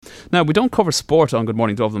Now, we don't cover sport on Good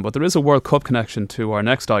Morning Dublin, but there is a World Cup connection to our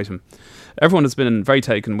next item. Everyone has been very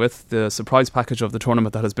taken with the surprise package of the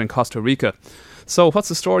tournament that has been Costa Rica. So what's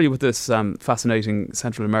the story with this fascinating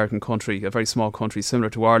Central American country, a very small country similar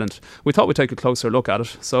to Ireland? We thought we'd take a closer look at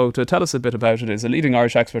it. So to tell us a bit about it is a leading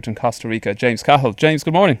Irish expert in Costa Rica, James Cahill. James,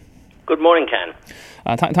 good morning. Good morning, Ken.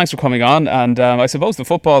 Thanks for coming on. And I suppose the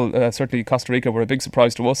football, certainly Costa Rica, were a big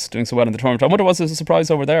surprise to us doing so well in the tournament. I wonder, was there a surprise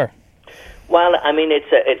over there? Well, I mean,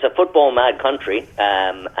 it's a football-mad country,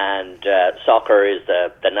 and soccer is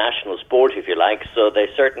the national sport, if you like. So they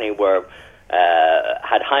certainly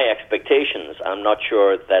had high expectations. I'm not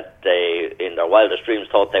sure that they, in their wildest dreams,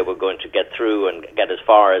 thought they were going to get through and get as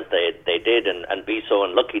far as they did, and be so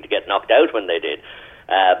unlucky to get knocked out when they did.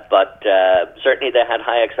 But certainly they had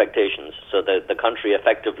high expectations. So the country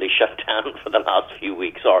effectively shut down for the last few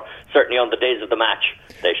weeks, or certainly on the days of the match,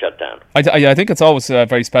 they shut down. I think it's always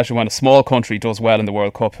very special when a small country does well in the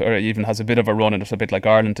World Cup, or even has a bit of a run in it, a bit like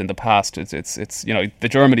Ireland in the past. It's you know, the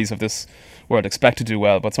Germanys of this world expect to do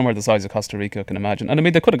well, but somewhere the size of Costa Rica, I can imagine. And I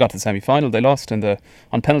mean, they could have got to the semi-final. They lost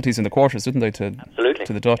on penalties in the quarters, didn't they,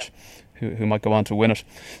 to the Dutch, who might go on to win it.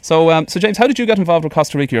 So James, how did you get involved with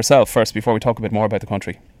Costa Rica yourself first, before we talk a bit more about the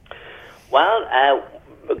country? Well,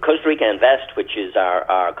 Costa Rica Invest, which is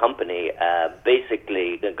our company,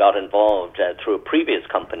 basically got involved through a previous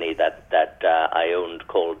company that I owned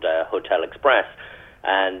called Hotel Express.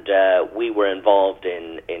 And we were involved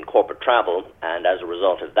in corporate travel, and as a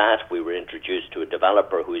result of that, we were introduced to a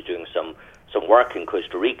developer who was doing some work in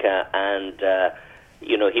Costa Rica, and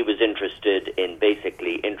he was interested in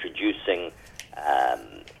basically introducing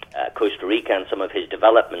Costa Rica and some of his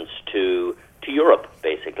developments to Europe,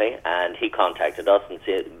 basically. And he contacted us and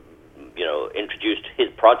said, introduced his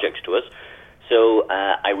projects to us. So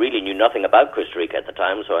I really knew nothing about Costa Rica at the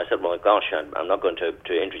time, so I said, well, gosh, I'm not going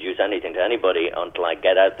to introduce anything to anybody until I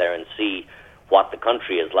get out there and see what the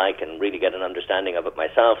country is like and really get an understanding of it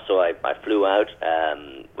myself. So I flew out,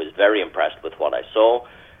 was very impressed with what I saw,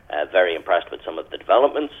 very impressed with some of the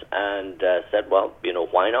developments, and said, well,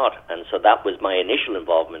 why not? And so that was my initial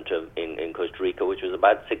involvement in Costa Rica, which was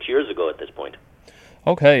about 6 years ago at this point.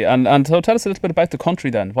 Okay, and so tell us a little bit about the country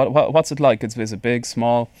then. What's it like? Is it big,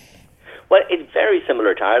 small? Well, it's very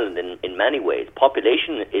similar to Ireland in many ways.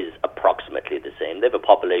 Population is approximately the same. They have a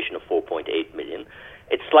population of 4.8 million.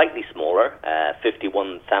 It's slightly smaller,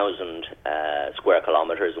 51,000 square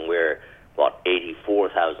kilometres, and we're,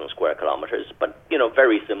 84,000 square kilometres, but,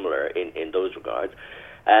 very similar in those regards.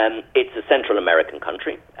 It's a Central American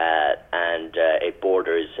country, and it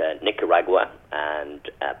borders Nicaragua and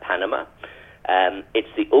Panama. It's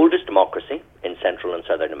the oldest democracy in Central and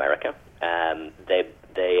Southern America.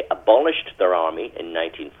 They abolished their army in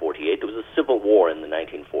 1948. There was a civil war in the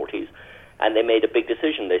 1940s, and they made a big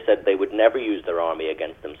decision. They said they would never use their army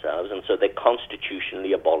against themselves, and so they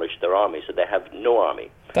constitutionally abolished their army, so they have no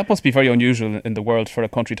army. That must be very unusual in the world for a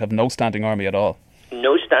country to have no standing army at all.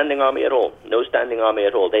 No standing army at all. No standing army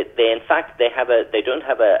at all. They in fact, they don't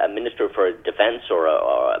have a minister for defense or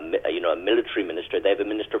a military minister. They have a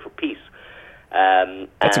minister for peace.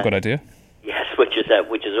 That's a good idea. Yes, which is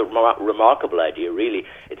a remarkable idea, really.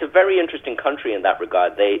 It's a very interesting country in that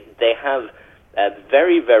regard. They have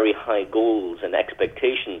very, very high goals and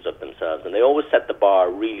expectations of themselves, and they always set the bar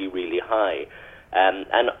really, really high.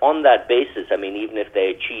 And on that basis, I mean, even if they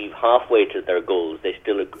achieve halfway to their goals, they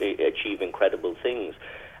still achieve incredible things.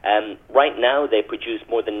 Right now, they produce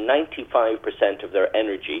more than 95% of their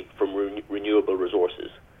energy from renewable resources.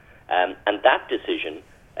 And that decision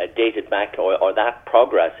dated back, or that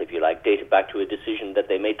progress, if you like, dated back to a decision that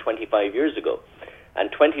they made 25 years ago. And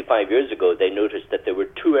 25 years ago, they noticed that there were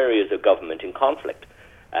two areas of government in conflict.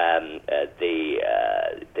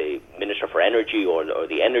 The Minister for Energy, or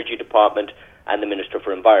the Energy Department, and the Minister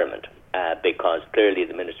for Environment. Because clearly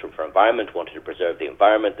the Minister for Environment wanted to preserve the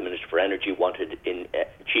environment, the Minister for Energy wanted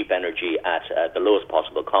cheap energy at the lowest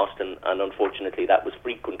possible cost, and unfortunately that was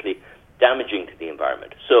frequently damaging to the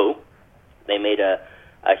environment. So they made a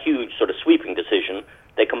huge sort of sweeping decision.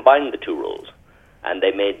 They combined the two roles, and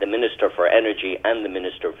they made the Minister for Energy and the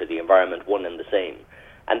Minister for the Environment one and the same.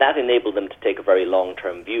 And that enabled them to take a very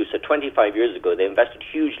long-term view. So 25 years ago, they invested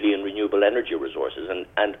hugely in renewable energy resources,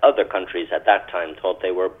 and other countries at that time thought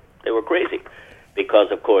they were crazy,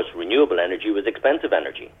 because, of course, renewable energy was expensive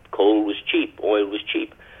energy. Coal was cheap, oil was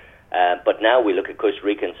cheap. But now we look at Costa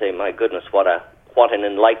Rica and say, my goodness, what an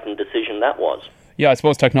enlightened decision that was. Yeah, I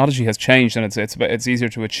suppose technology has changed, and it's easier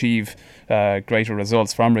to achieve greater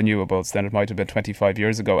results from renewables than it might have been 25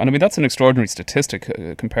 years ago. And I mean, that's an extraordinary statistic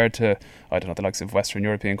compared to, I don't know, the likes of Western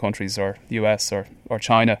European countries or US or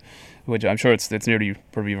China, which I'm sure it's nearly,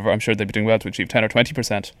 probably, I'm sure they'd be doing well to achieve 10 or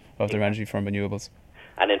 20% of their energy from renewables.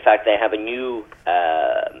 And in fact, they have a new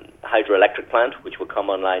hydroelectric plant which will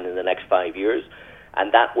come online in the next 5 years,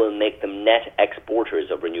 and that will make them net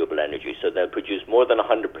exporters of renewable energy. So they'll produce more than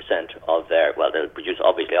 100% of they'll produce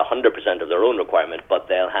obviously 100% of their own requirement, but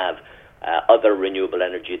they'll have other renewable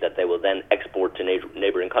energy that they will then export to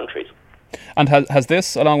neighbouring countries. And has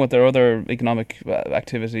this, along with their other economic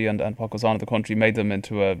activity and what goes on in the country, made them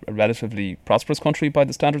into a relatively prosperous country by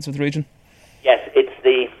the standards of the region? Yes, it's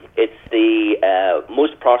the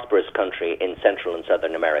most prosperous country in Central and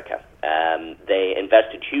Southern America. They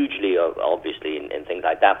invested hugely, obviously, in things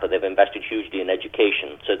like that, but they've invested hugely in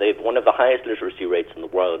education. So they've one of the highest literacy rates in the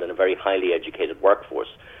world and a very highly educated workforce.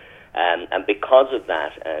 And because of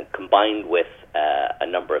that, combined with a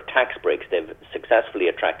number of tax breaks, they've successfully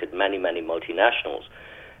attracted many, many multinationals.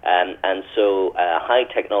 And so high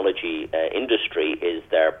technology industry is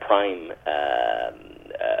their prime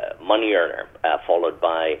money earner, followed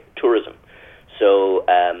by tourism. So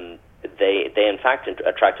they in fact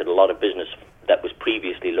attracted a lot of business that was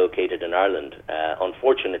previously located in Ireland.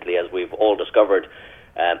 Unfortunately, as we've all discovered,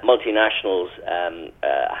 multinationals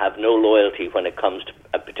have no loyalty when it comes to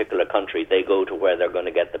a particular country. They go to where they're going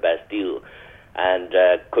to get the best deal. And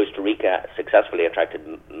Costa Rica successfully attracted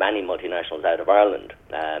many multinationals out of Ireland.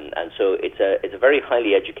 And so it's a very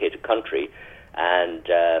highly educated country. And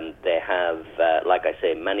they have, like I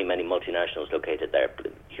say, many, many multinationals located there.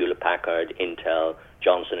 Hewlett-Packard, Intel,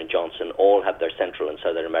 Johnson & Johnson all have their Central and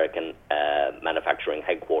Southern American manufacturing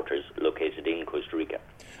headquarters located in Costa Rica.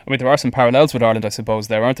 I mean, there are some parallels with Ireland, I suppose,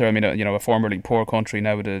 there, aren't there? I mean, a formerly poor country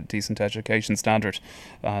now with a decent education standard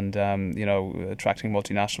and, attracting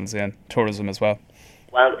multinationals in, tourism as well.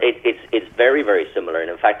 Well, it's very, very similar. And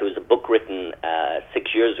in fact, there was a book written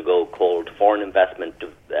 6 years ago called Foreign Investment,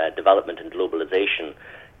 Development and Globalization,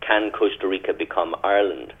 Can Costa Rica Become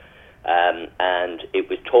Ireland? And it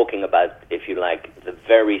was talking about, if you like, the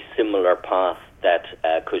very similar path that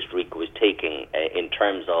Costa Rica was taking in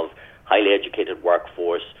terms of highly educated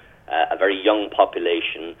workforce, a very young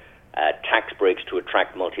population, tax breaks to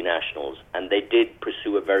attract multinationals. And they did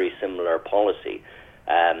pursue a very similar policy.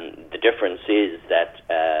 The difference is that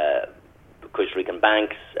Costa Rican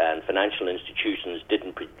banks and financial institutions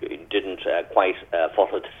didn't quite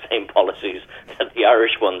follow the same policies that the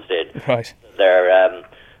Irish ones did. Right.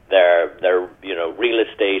 Their real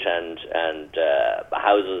estate and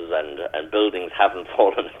houses and buildings haven't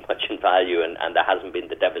fallen as much in value, and there hasn't been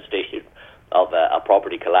the devastation of a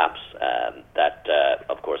property collapse that,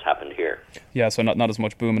 of course, happened here. Yeah, so not as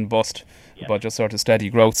much boom and bust, but just sort of steady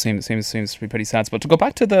growth seems to be pretty sensible. To go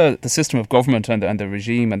back to the system of government and the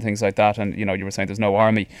regime and things like that, and you were saying there's no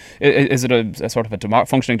army. Is it a sort of a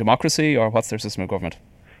functioning democracy, or what's their system of government?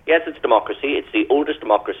 Yes, it's democracy. It's the oldest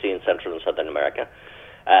democracy in Central and Southern America.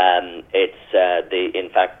 In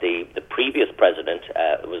fact, the previous president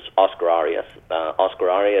was Oscar Arias. Oscar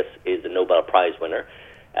Arias is a Nobel Prize winner.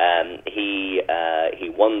 He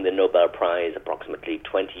won the Nobel Prize approximately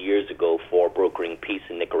 20 years ago for brokering peace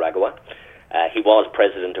in Nicaragua. He was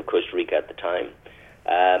president of Costa Rica at the time,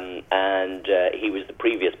 and he was the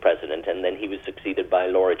previous president, and then he was succeeded by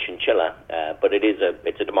Laura Chinchilla. But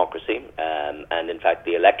it's a democracy, and in fact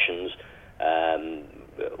the elections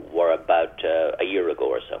were about a year ago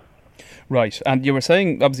or so. Right, and you were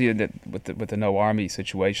saying obviously that with the no army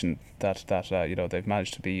situation that they've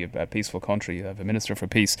managed to be a peaceful country, you have a minister for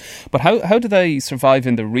peace. But how do they survive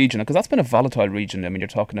in the region? Because that's been a volatile region. I mean, you're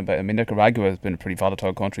talking about. I mean, Nicaragua has been a pretty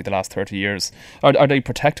volatile country the last 30 years. Are they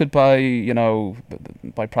protected by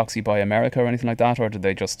by proxy by America or anything like that, or do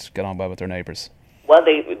they just get on well with their neighbours? Well,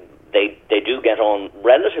 they do get on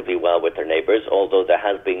relatively well with their neighbours, although there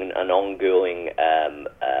has been an ongoing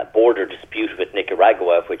border dispute with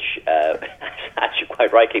Nicaragua, which, as you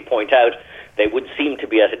quite rightly point out, they would seem to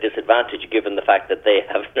be at a disadvantage given the fact that they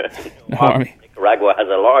have no army. Nicaragua has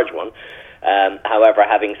a large one. However,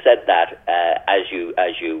 having said that, as you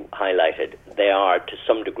highlighted, they are to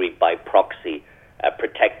some degree by proxy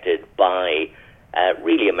protected by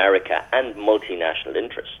really America and multinational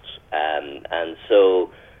interests, and so.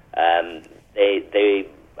 They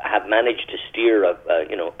have managed to steer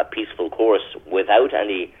a peaceful course without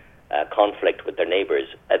any conflict with their neighbours.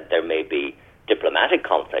 There may be diplomatic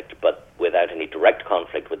conflict, but without any direct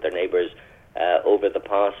conflict with their neighbours over the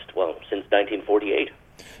past, since 1948.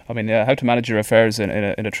 I mean, how to manage your affairs in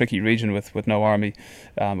a tricky region with no army.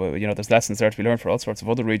 There's lessons there to be learned for all sorts of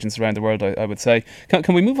other regions around the world, I would say.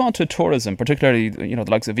 Can we move on to tourism, particularly, the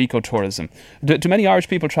likes of ecotourism? Do many Irish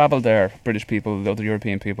people travel there, British people, other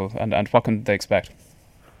European people, and what can they expect?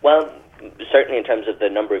 Well, certainly in terms of the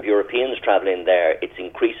number of Europeans travelling there, it's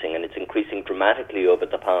increasing, and it's increasing dramatically over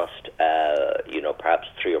the past, perhaps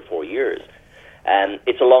 3 or 4 years.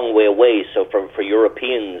 It's a long way away, so for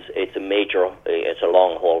Europeans, it's a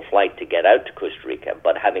long-haul flight to get out to Costa Rica.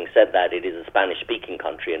 But having said that, it is a Spanish-speaking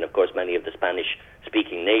country, and of course, many of the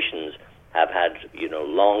Spanish-speaking nations have had,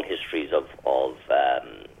 long histories of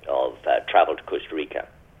travel to Costa Rica.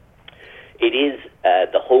 It is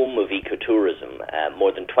the home of ecotourism.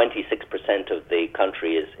 More than 26% of the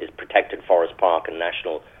country is protected forest park and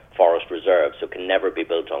national forest reserve, so can never be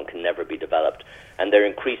built on, can never be developed. And they're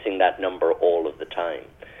increasing that number all of the time.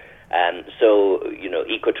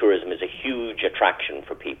 Ecotourism is a huge attraction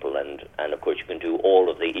for people, and of course you can do all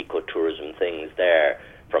of the ecotourism things there,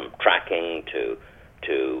 from trekking to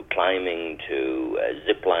climbing to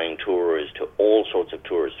zipline tours to all sorts of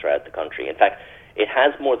tours throughout the country. In fact, it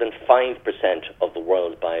has more than 5% of the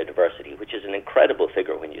world's biodiversity, which is an incredible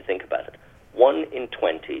figure when you think about it. 1 in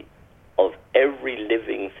 20 of every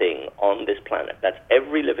living thing on this planet, that's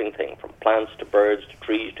every living thing, from plants to birds to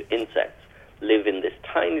trees to insects, live in this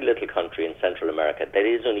tiny little country in Central America that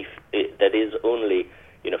is only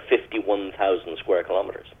 51,000 square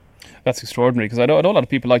kilometers. That's extraordinary, because I know a lot of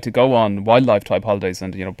people like to go on wildlife type holidays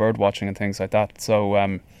and bird watching and things like that. So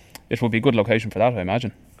it would be a good location for that, I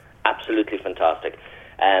imagine. Absolutely fantastic.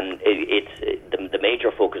 It's the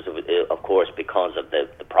major focus of course, because of the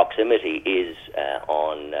proximity, is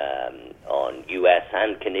on U.S.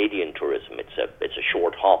 and Canadian tourism. It's a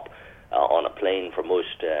short hop on a plane for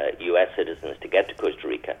most U.S. citizens to get to Costa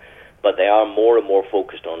Rica, but they are more and more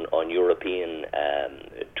focused on European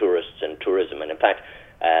tourists and tourism. And in fact,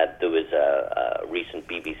 there was a recent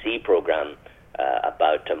BBC program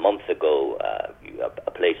about a month ago,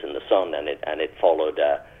 A Place in the Sun, and it followed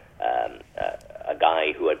a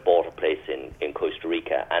guy who had bought a place in Costa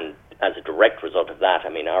Rica, and as a direct result of that, I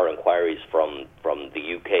mean, our inquiries from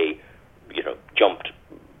the UK, jumped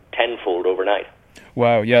tenfold overnight.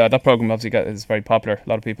 Wow, yeah, that program obviously is very popular. A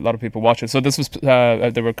lot of people watch it. So this was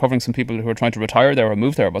they were covering some people who were trying to retire there or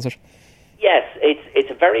move there, was it? Yes, it's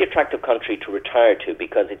a very attractive country to retire to,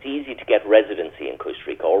 because it's easy to get residency in Costa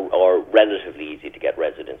Rica, or relatively easy to get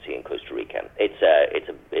residency in Costa Rica. It's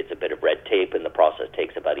a bit of red tape, and the process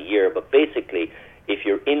takes about a year. But basically, if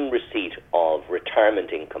you're in receipt of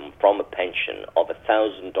retirement income from a pension of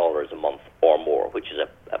 $1,000 a month or more, which is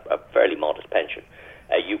a fairly modest pension,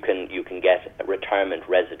 you can get a retirement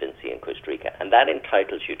residency in Costa Rica, and that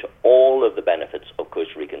entitles you to all of the benefits of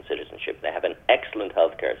Costa Rican citizenship. They have an excellent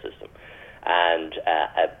healthcare system. And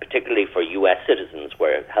particularly for U.S. citizens,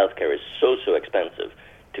 where healthcare is so expensive,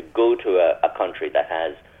 to go to a country that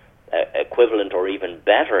has equivalent or even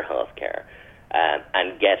better healthcare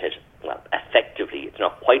and get it, well, effectively, it's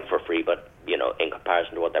not quite for free, but in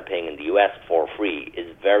comparison to what they're paying in the U.S. for free,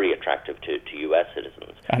 is very attractive to U.S.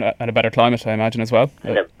 citizens. And a better climate, I imagine, as well.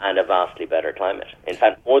 And a vastly better climate. In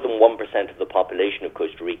fact, more than 1% of the population of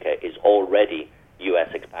Costa Rica is already U.S.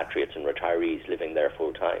 expatriates and retirees living there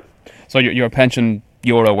full time. So your pension,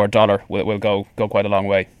 euro or dollar, will go quite a long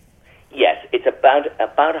way. Yes, it's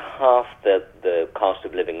about half the cost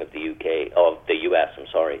of living of the U.S. I'm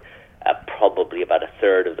sorry, probably about a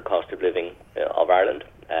third of the cost of living of Ireland.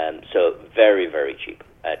 So very, very cheap.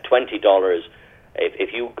 $20.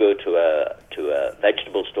 If you go to a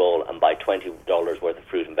vegetable stall and buy $20 worth of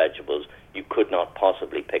fruit and vegetables, you could not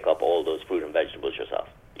possibly pick up all those fruit and vegetables yourself.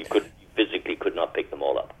 You physically could not pick them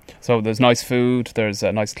all up. So there's nice food, there's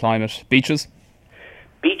a nice climate. Beaches?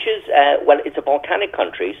 Beaches, well, it's a volcanic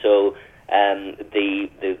country, so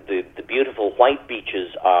the beautiful white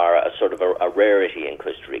beaches are a sort of a rarity in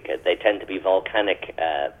Costa Rica. They tend to be volcanic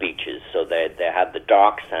beaches, so they have the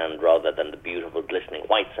dark sand rather than the beautiful glistening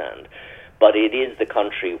white sand. But it is the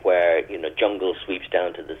country where, jungle sweeps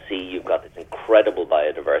down to the sea. You've got this incredible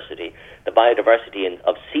biodiversity. The biodiversity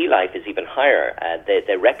of sea life is even higher.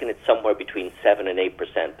 They reckon it's somewhere between 7 and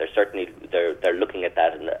 8%. They're looking at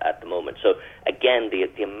that at the moment. So again,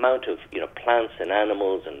 the amount of plants and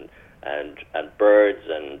animals and birds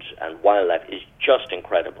and wildlife is just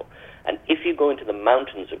incredible. And if you go into the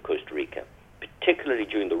mountains of Costa Rica, particularly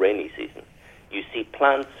during the rainy season, you see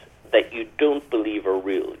plants that you don't believe are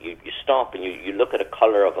real. You stop and you look at a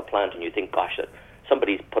color of a plant and you think, gosh,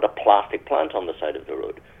 somebody's put a plastic plant on the side of the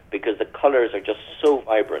road, because the colors are just so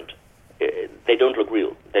vibrant. They don't look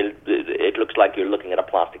real. It looks like you're looking at a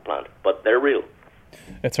plastic plant, but they're real.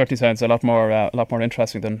 It certainly sounds a lot more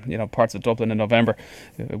interesting than parts of Dublin in November.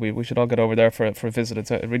 We should all get over there for a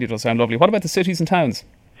visit. It really does sound lovely. What about the cities and towns?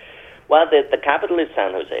 Well, the capital is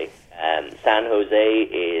San Jose. San Jose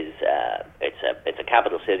is it's a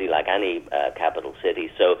capital city like any capital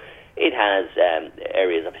city. So it has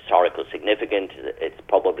areas of historical significance. It's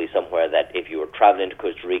probably somewhere that if you were traveling to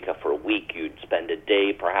Costa Rica for a week, you'd spend a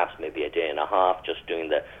day, perhaps maybe a day and a half, just doing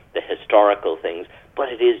the historical things. But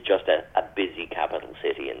it is just a busy capital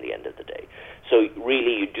city in the end of the day. So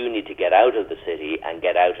really, you do need to get out of the city and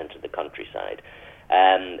get out into the countryside.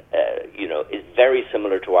 It's very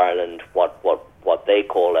similar to Ireland. What they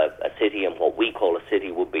call a city and what we call a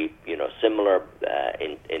city would be, similar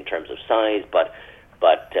in terms of size, but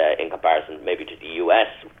in comparison maybe to the US,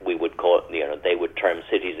 we would call, they would term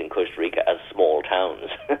cities in Costa Rica as small towns.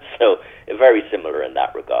 So very similar in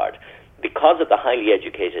that regard. Because of the highly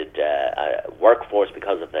educated workforce,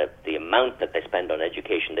 because of the amount that they spend on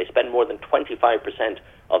education, they spend more than 25%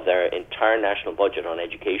 of their entire national budget on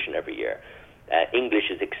education every year. English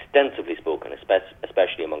is extensively spoken,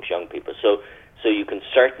 especially amongst young people. So you can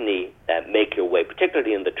certainly make your way,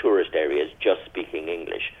 particularly in the tourist areas, just speaking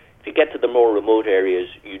English. If you get to the more remote areas,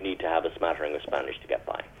 you need to have a smattering of Spanish to get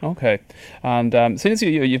by. Okay. And since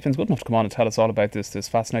you've been good enough to come on and tell us all about this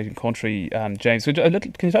fascinating country, James, can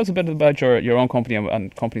you tell us a bit about your own company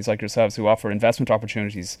and companies like yourselves who offer investment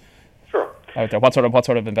opportunities? Sure. Out there? What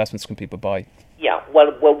sort of investments can people buy? Yeah,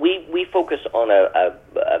 well, we focus on a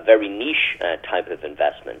very niche type of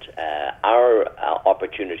investment. Our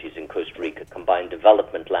opportunities in Costa Rica combine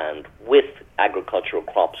development land with agricultural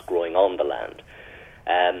crops growing on the land.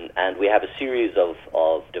 And we have a series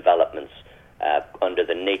of developments under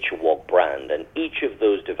the Nature Walk brand. And each of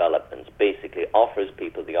those developments basically offers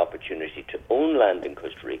people the opportunity to own land in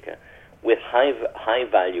Costa Rica with high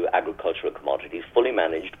value agricultural commodities, fully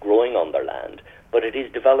managed, growing on their land. But it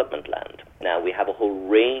is development land. Now, we have a whole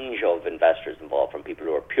range of investors involved, from people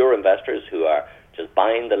who are pure investors who are just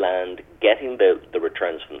buying the land, getting the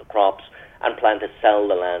returns from the crops, and plan to sell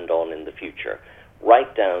the land on in the future,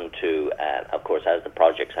 right down to, of course, as the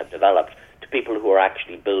projects have developed, to people who are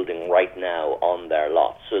actually building right now on their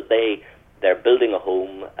lots. So they're building a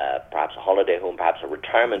home, perhaps a holiday home, perhaps a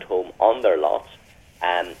retirement home on their lots,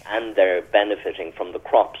 and they're benefiting from the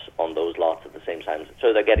crops on those lots at the same time.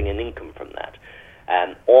 So they're getting an income from that.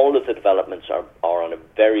 All of the developments are on a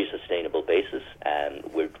very sustainable basis.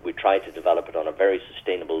 We try to develop it on a very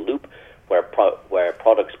sustainable loop, where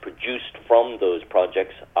products produced from those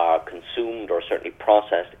projects are consumed or certainly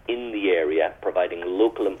processed in the area, providing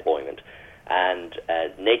local employment. And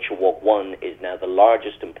Nature Walk 1 is now the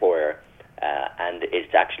largest employer, and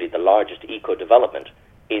it's actually the largest eco-development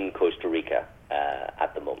in Costa Rica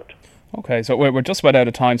at the moment. Okay, so we're just about out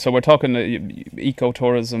of time. So we're talking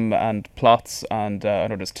ecotourism and plots, and I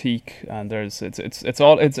know there's teak, and there's it's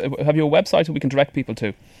all. Have you a website that we can direct people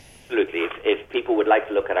to? Absolutely. If people would like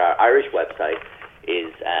to look at our Irish website,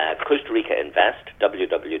 is Costa Rica Invest,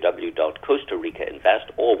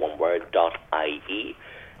 www.costaricainvest, all one word, .ie.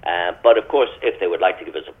 But of course, if they would like to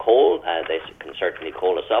give us a call, they can certainly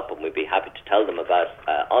call us up, and we'd be happy to tell them about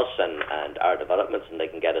us and our developments, and they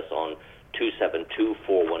can get us on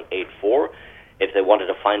 272-4184. If they wanted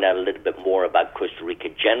to find out a little bit more about Costa Rica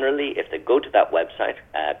generally, if they go to that website,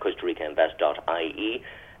 costaricainvest.ie,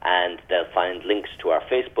 and they'll find links to our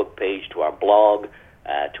Facebook page, to our blog,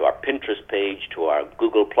 to our Pinterest page, to our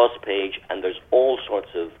Google Plus page, and there's all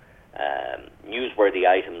sorts of newsworthy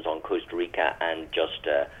items on Costa Rica and just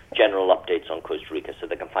general updates on Costa Rica, so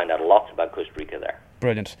they can find out lots about Costa Rica there.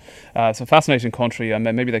 Brilliant. It's a fascinating country, and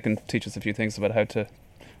maybe they can teach us a few things about how to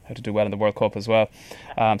do well in the World Cup as well.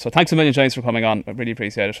 So thanks a million, James, for coming on. I really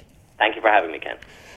appreciate it. Thank you for having me, Ken.